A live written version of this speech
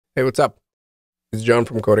Hey, what's up? It's John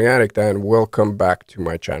from Coding Addict and welcome back to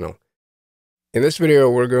my channel. In this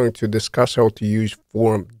video, we're going to discuss how to use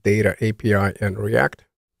FormData API and React,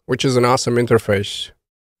 which is an awesome interface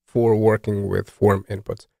for working with form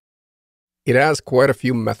inputs. It has quite a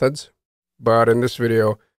few methods, but in this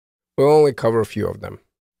video, we'll only cover a few of them.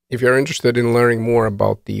 If you're interested in learning more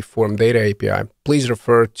about the FormData API, please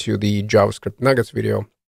refer to the JavaScript Nuggets video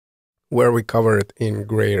where we cover it in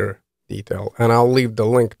greater detail. And I'll leave the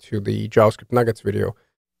link to the JavaScript Nuggets video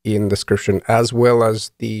in the description, as well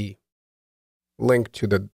as the link to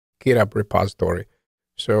the GitHub repository.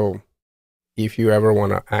 So if you ever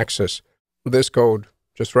want to access this code,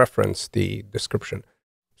 just reference the description.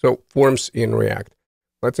 So forms in React.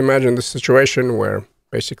 Let's imagine the situation where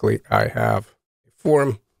basically I have a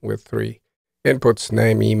form with 3 inputs,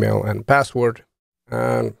 name, email, and password.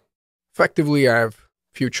 And effectively, I have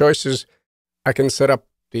a few choices. I can set up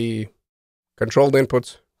the controlled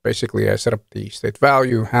inputs. Basically, I set up the state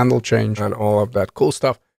value, handle change, and all of that cool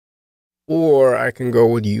stuff. Or I can go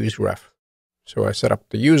with useRef. So I set up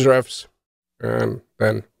the useRefs, and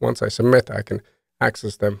then once I submit, I can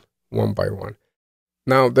access them one by one.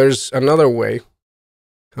 Now, there's another way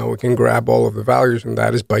how we can grab all of the values, and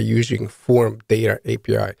that is by using FormData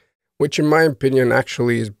API, which in my opinion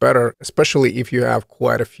actually is better, especially if you have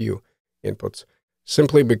quite a few inputs,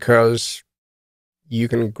 simply because you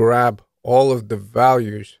can grab all of the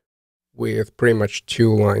values with pretty much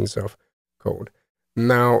 2 lines of code.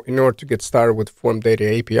 Now, in order to get started with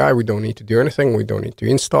FormData API, we don't need to do anything. We don't need to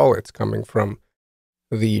install. It's coming from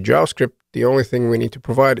the JavaScript. The only thing we need to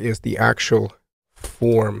provide is the actual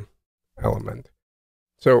form element.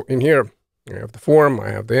 So in here, I have the form,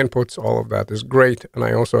 I have the inputs, all of that is great. And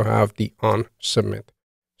I also have the onSubmit.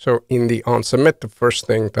 So in the onSubmit, the first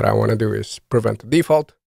thing that I want to do is prevent the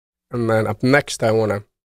default. And then up next, I want to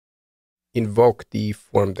invoke the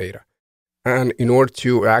form data. And in order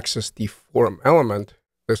to access the form element,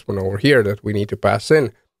 this one over here that we need to pass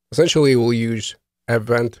in, essentially we'll use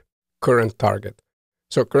event current target.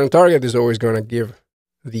 So current target is always going to give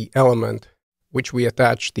the element which we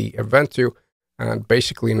attach the event to. And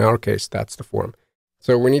basically, in our case, that's the form.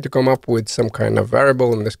 So we need to come up with some kind of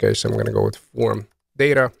variable. In this case, I'm going to go with form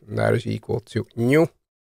data, and that is equal to new.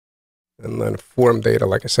 And then form data,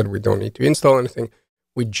 like I said, we don't need to install anything.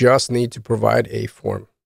 We just need to provide a form.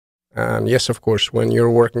 And yes, of course, when you're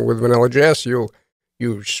working with vanilla.js, you'll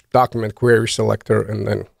use document query selector and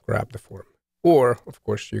then grab the form. Or, of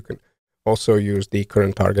course, you can also use the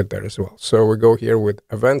current target there as well. So we go here with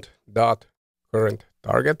event.current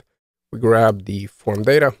target. We grab the form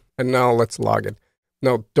data, and now let's log it.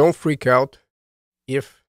 Now, don't freak out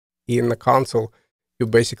if in the console you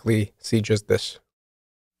basically see just this.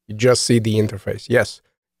 You just see the interface. Yes,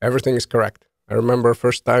 everything is correct. I remember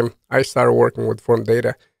first time I started working with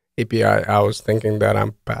FormData API, I was thinking that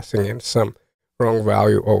I'm passing in some wrong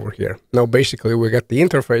value over here. Now, basically, we get the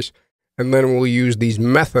interface, and then we'll use these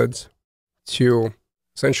methods to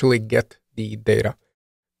essentially get the data.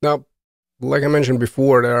 Now, like I mentioned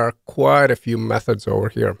before, there are quite a few methods over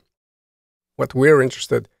here. What we're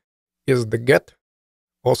interested in is the get,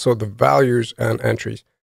 also the values and entries.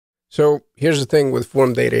 So here's the thing with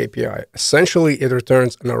FormData API. Essentially, it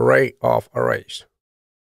returns an array of arrays.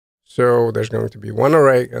 So there's going to be one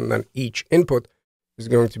array, and then each input is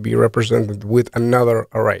going to be represented with another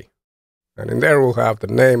array. And in there, we'll have the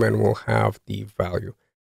name and we'll have the value.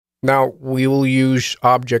 Now, we will use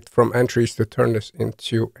object from entries to turn this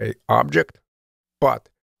into an object, but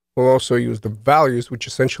we'll also use the values, which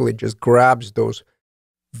essentially just grabs those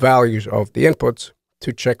values of the inputs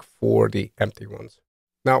to check for the empty ones.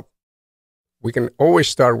 Now, we can always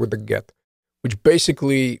start with the get, which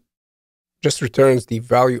basically just returns the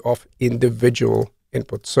value of individual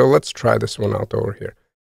inputs. So let's try this one out over here.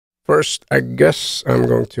 First, I guess I'm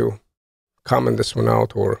going to comment this one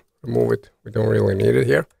out or remove it. We don't really need it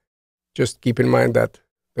here. Just keep in mind that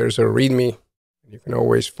there's a README. You can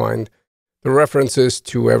always find the references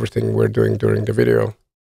to everything we're doing during the video,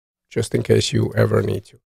 just in case you ever need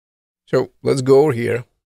to. So let's go over here.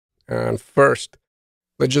 And first,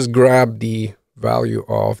 let's just grab the value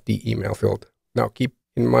of the email field. Now, keep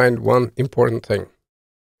in mind one important thing.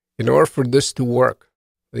 In order for this to work,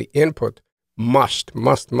 the input must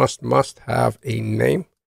have a name.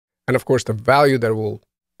 And of course, the value that we'll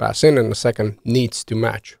pass in a second needs to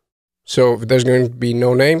match. So if there's going to be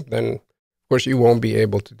no name, then of course you won't be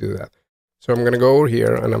able to do that. So I'm going to go over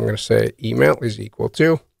here and I'm going to say email is equal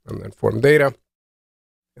to, and then form data.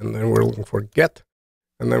 And then we're looking for get.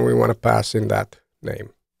 And then we want to pass in that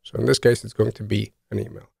name. So in this case, it's going to be an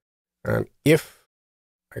email. And if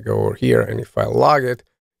I go over here and if I log it,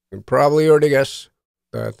 you can probably already guess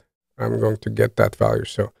that I'm going to get that value.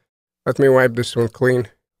 So let me wipe this one clean.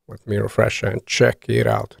 Let me refresh and check it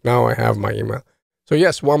out. Now I have my email. So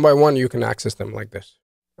yes, one by one, you can access them like this.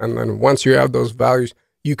 And then once you have those values,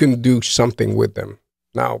 you can do something with them.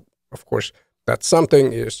 Now, of course, that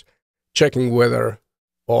something is checking whether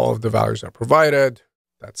all of the values are provided.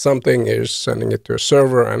 That something is sending it to a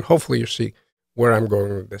server, and hopefully you see where I'm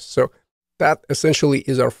going with this. So that essentially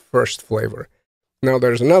is our first flavor. Now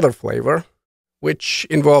there's another flavor, which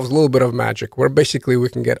involves a little bit of magic, where basically we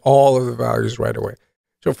can get all of the values right away.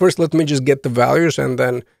 So first, let me just get the values, and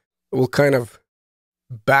then we'll kind of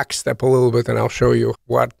backstep a little bit, and I'll show you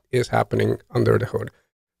what is happening under the hood.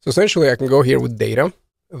 So essentially, I can go here with data.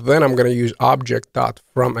 Then I'm going to use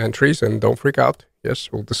object.fromEntries, and don't freak out.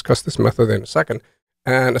 Yes, we'll discuss this method in a second.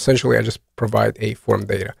 And essentially, I just provide a form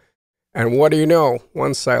data. And what do you know?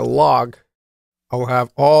 Once I log, I'll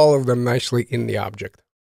have all of them nicely in the object.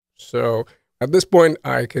 So at this point,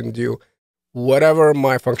 I can do whatever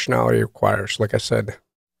my functionality requires. Like I said,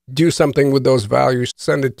 do something with those values,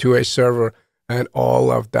 send it to a server, and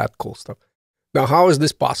all of that cool stuff. Now, how is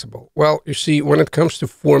this possible? Well, you see, when it comes to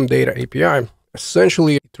FormData API,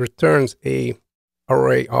 essentially it returns a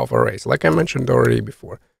array of arrays, like I mentioned already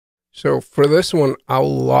before. So for this one, I'll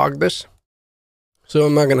log this. So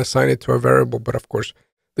I'm not going to assign it to a variable, but of course,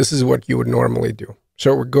 this is what you would normally do.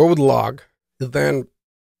 So we go with log, then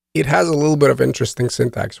it has a little bit of interesting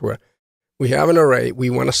syntax where we have an array, we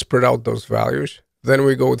want to spread out those values, then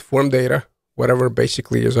we go with form data, whatever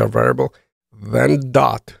basically is our variable, then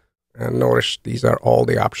dot, and notice these are all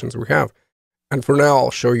the options we have. And for now,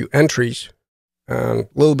 I'll show you entries, and a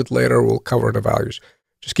little bit later, we'll cover the values.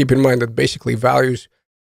 Just keep in mind that basically values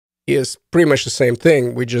is pretty much the same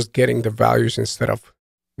thing. We're just getting the values instead of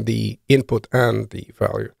the input and the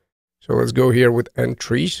value. So let's go here with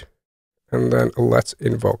entries, and then let's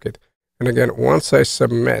invoke it. And again, once I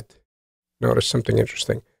submit, notice something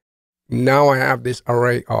interesting. Now I have this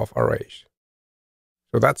array of arrays.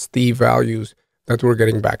 So that's the values that we're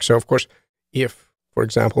getting back. So of course, if, for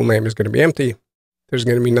example, name is going to be empty, there's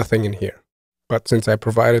going to be nothing in here. But since I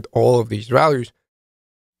provided all of these values,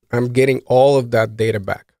 I'm getting all of that data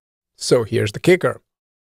back. So here's the kicker.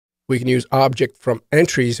 We can use object from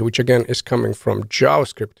entries, which again is coming from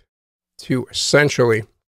JavaScript, to essentially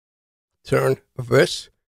turn this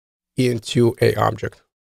into an object.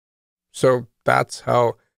 So that's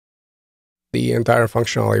how the entire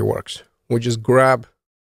functionality works. We just grab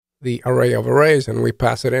the array of arrays and we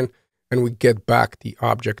pass it in, and we get back the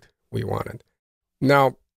object we wanted.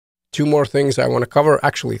 Now, two more things I want to cover,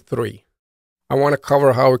 actually three. I want to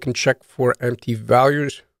cover how we can check for empty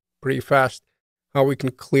values pretty fast, how we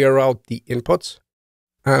can clear out the inputs,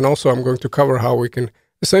 and also I'm going to cover how we can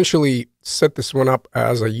essentially set this one up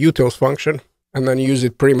as a utils function and then use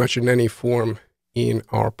it pretty much in any form in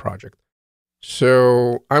our project.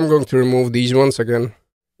 So I'm going to remove these ones again.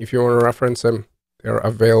 If you want to reference them, they're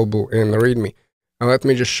available in the README. Now let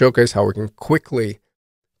me just showcase how we can quickly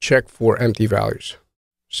check for empty values.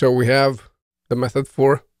 So we have the method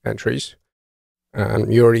for entries,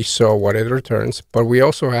 and you already saw what it returns, but we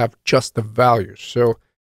also have just the values. So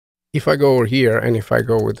if I go over here and if I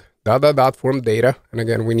go with form data, and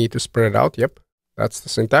again, we need to spread it out. Yep, that's the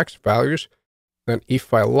syntax, values. Then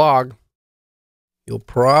if I log, you're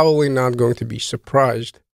probably not going to be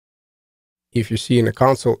surprised if you see in the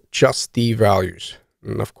console just the values.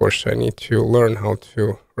 And of course, I need to learn how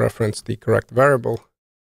to reference the correct variable.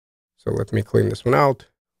 So let me clean this one out.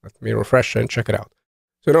 Let me refresh and check it out.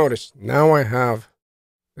 So notice, now I have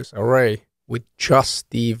this array with just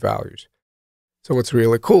the values. So what's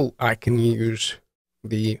really cool, I can use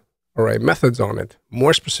the array methods on it,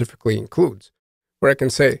 more specifically includes, where I can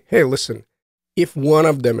say, hey, listen, if one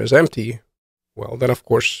of them is empty, well, then of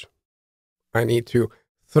course, I need to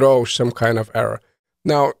throw some kind of error.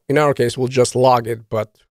 Now, in our case, we'll just log it,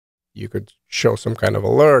 but you could show some kind of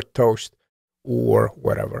alert, toast, or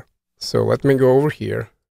whatever. So let me go over here,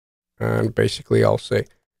 and basically I'll say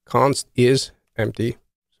const is empty.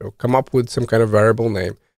 So come up with some kind of variable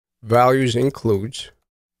name, values includes,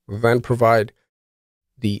 then provide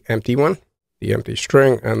the empty one, the empty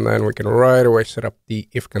string, and then we can right away set up the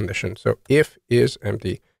if condition. So if is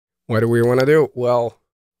empty, what do we want to do? Well,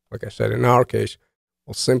 like I said, in our case,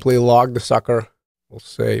 we'll simply log the sucker. We'll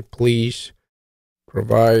say, please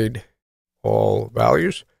provide all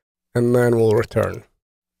values, and then we'll return.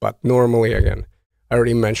 But normally, again, I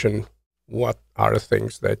already mentioned what are the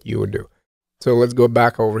things that you would do. So let's go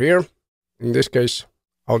back over here. In this case,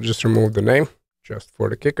 I'll just remove the name just for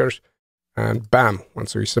the kickers. And bam,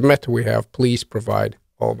 once we submit, we have please provide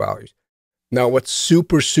all values. Now, what's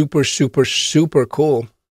super, super, super, super cool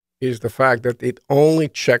is the fact that it only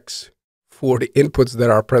checks for the inputs that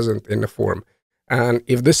are present in the form. And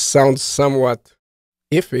if this sounds somewhat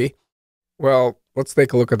iffy, well, let's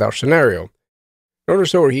take a look at our scenario.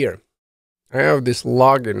 Notice over here, I have this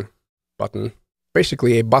login button,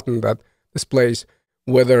 basically a button that displays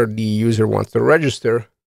whether the user wants to register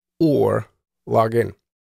or log in.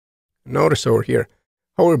 Notice over here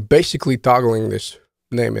how we're basically toggling this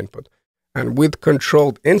name input. And with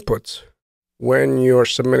controlled inputs, when you're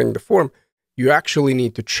submitting the form, you actually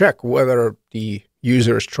need to check whether the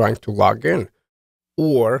user is trying to log in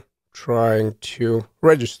or trying to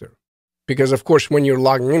register. Because of course, when you're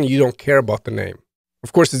logging in, you don't care about the name.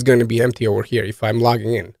 Of course, it's going to be empty over here if I'm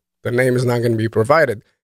logging in. The name is not going to be provided.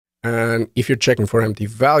 And if you're checking for empty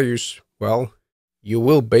values, well, you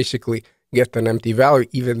will basically get an empty value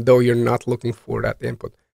even though you're not looking for that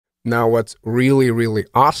input. Now, what's really, really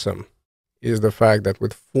awesome is the fact that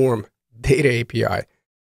with FormData API,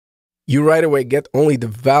 you right away get only the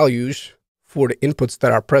values for the inputs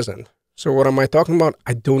that are present. So what am I talking about?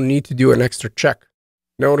 I don't need to do an extra check.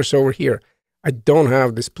 Notice over here, I don't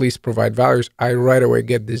have this please provide values. I right away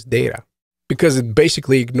get this data because it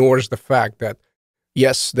basically ignores the fact that,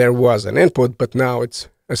 yes, there was an input, but now it's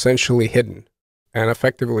essentially hidden. And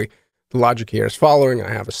effectively, the logic here is following.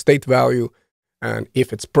 I have a state value, and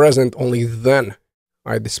if it's present, only then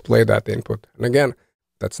I display that input. And again,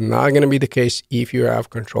 that's not going to be the case if you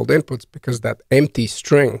have controlled inputs because that empty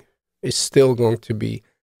string is still going to be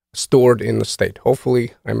stored in the state.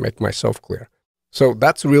 Hopefully, I make myself clear. So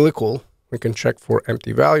that's really cool. We can check for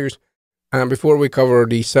empty values. And before we cover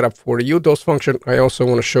the setup for the utils function, I also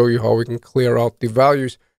want to show you how we can clear out the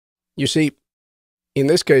values. You see, in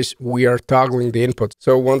this case, we are toggling the input.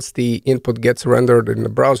 So once the input gets rendered in the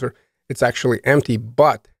browser, it's actually empty.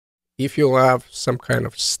 But if you'll have some kind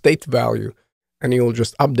of state value and you'll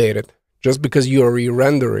just update it, just because you are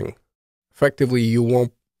re-rendering, effectively, you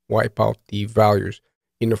won't wipe out the values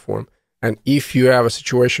in the form. And if you have a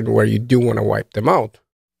situation where you do want to wipe them out,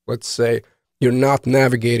 let's say you're not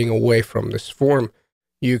navigating away from this form,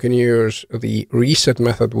 you can use the reset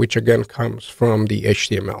method, which again comes from the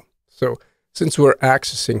HTML. So since we're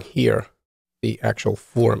accessing here the actual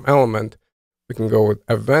form element, we can go with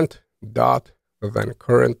event dot, then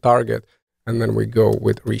current target, and then we go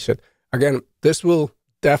with reset. Again, this will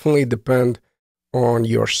definitely depend on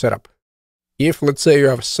your setup. If let's say you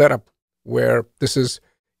have a setup where this is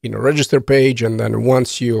in a register page, and then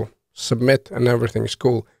once you submit and everything's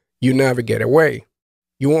cool, you navigate away,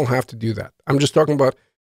 you won't have to do that. I'm just talking about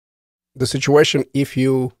the situation if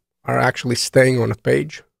you are actually staying on a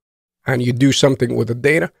page and you do something with the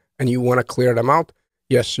data and you want to clear them out.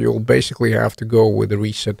 Yes, you'll basically have to go with the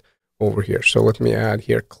reset over here. So let me add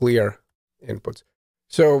here clear inputs.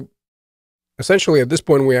 So essentially at this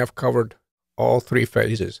point, we have covered all three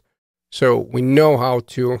phases. So we know how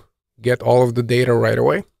to get all of the data right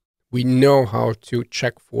away. We know how to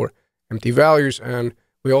check for empty values, and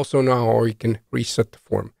we also know how we can reset the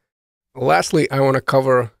form. Lastly, I want to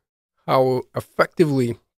cover how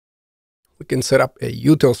effectively we can set up a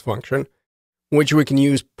utils function, which we can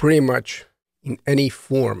use pretty much in any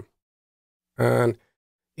form. And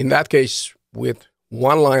in that case, with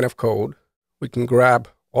one line of code, we can grab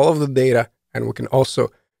all of the data and we can also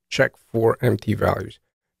check for empty values.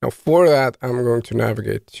 Now for that, I'm going to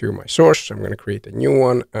navigate to my source. I'm going to create a new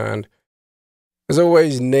one. And as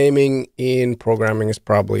always, naming in programming is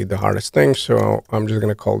probably the hardest thing. So I'm just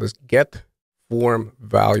going to call this get form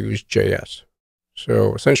values.js.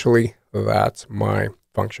 So essentially that's my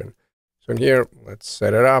function. So in here, let's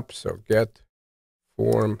set it up. So get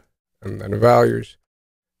form and then values.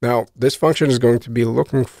 Now this function is going to be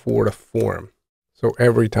looking for the form. So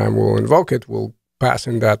every time we'll invoke it, we'll pass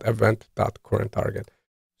in that event.currentTarget.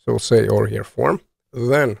 So we'll say over here form.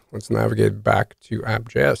 Then let's navigate back to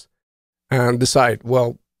app.js and decide,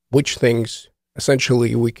 well, which things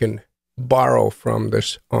essentially we can borrow from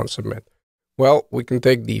this on submit. Well, we can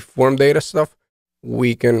take the form data stuff.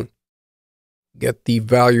 We can get the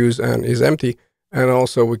values and is empty. And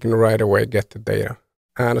also we can right away get the data.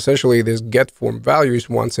 And essentially this get form values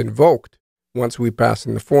once invoked, once we pass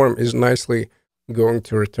in the form, is nicely going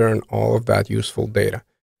to return all of that useful data.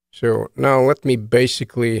 So now let me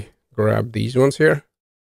basically grab these ones here,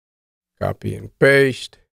 copy and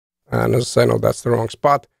paste. And as I know, that's the wrong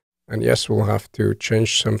spot. And yes, we'll have to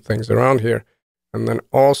change some things around here. And then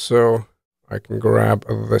also I can grab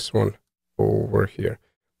this one over here.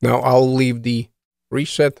 Now I'll leave the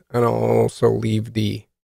reset and I'll also leave the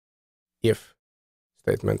if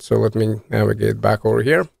statement. So let me navigate back over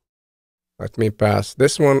here. Let me pass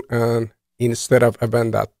this one, and instead of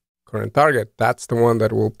event.currentTarget, that's the one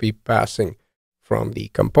that will be passing from the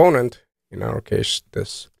component, in our case,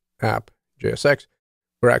 this app.jsx,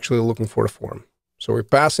 we're actually looking for the form. So we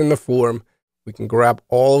pass in the form, we can grab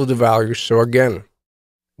all of the values. So again,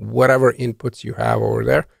 whatever inputs you have over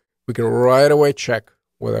there, we can right away check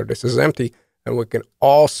whether this is empty, and we can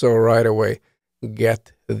also right away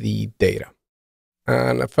get the data.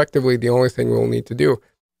 And effectively, the only thing we'll need to do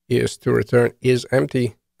is to return is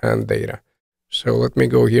empty and data. So let me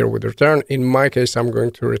go here with return. In my case, I'm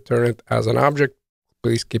going to return it as an object.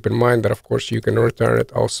 Please keep in mind that, of course, you can return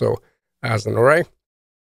it also as an array.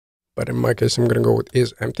 But in my case, I'm going to go with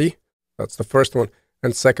is empty. That's the first one.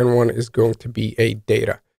 And second one is going to be a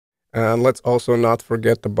data. And let's also not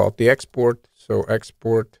forget about the export. So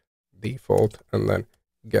export default and then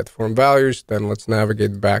get form values. Then let's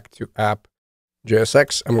navigate back to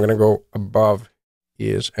app.jsx. I'm going to go above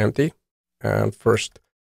is empty. And first,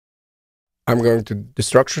 I'm going to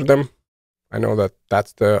destructure them. I know that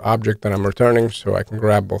that's the object that I'm returning, so I can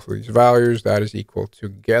grab both of these values. That is equal to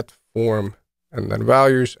get form and then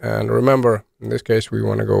values. And remember, in this case, we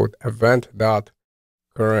want to go with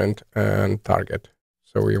event.current and target.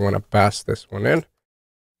 So we want to pass this one in.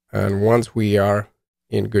 And once we are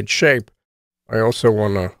in good shape, I also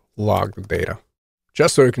want to log the data,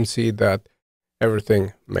 just so you can see that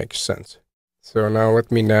everything makes sense. So now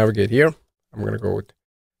let me navigate here. I'm going to go with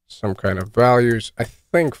some kind of values. I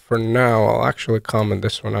think for now, I'll actually comment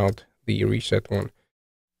this one out, the reset one.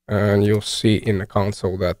 And you'll see in the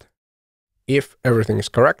console that if everything is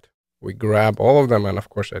correct, we grab all of them. And of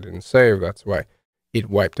course, I didn't save. That's why it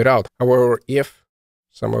wiped it out. However, if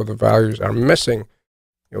some of the values are missing,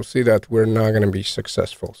 you'll see that we're not going to be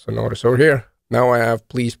successful. So notice over here, now I have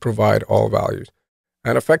please provide all values.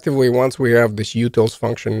 And effectively, once we have this utils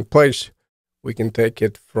function in place, we can take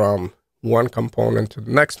it from one component to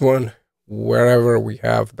the next one, wherever we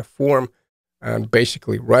have the form, and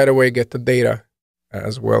basically right away get the data,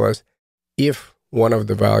 as well as if one of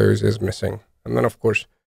the values is missing. And then, of course,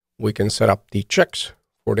 we can set up the checks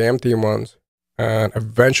for the empty ones and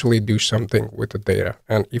eventually do something with the data.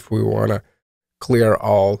 And if we want to clear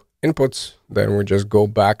all inputs, then we just go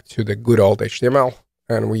back to the good old HTML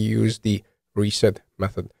and we use the reset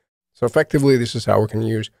method. So effectively, this is how we can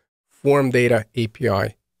use FormData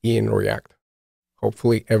API in React.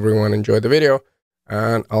 Hopefully everyone enjoyed the video,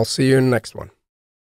 and I'll see you in the next one.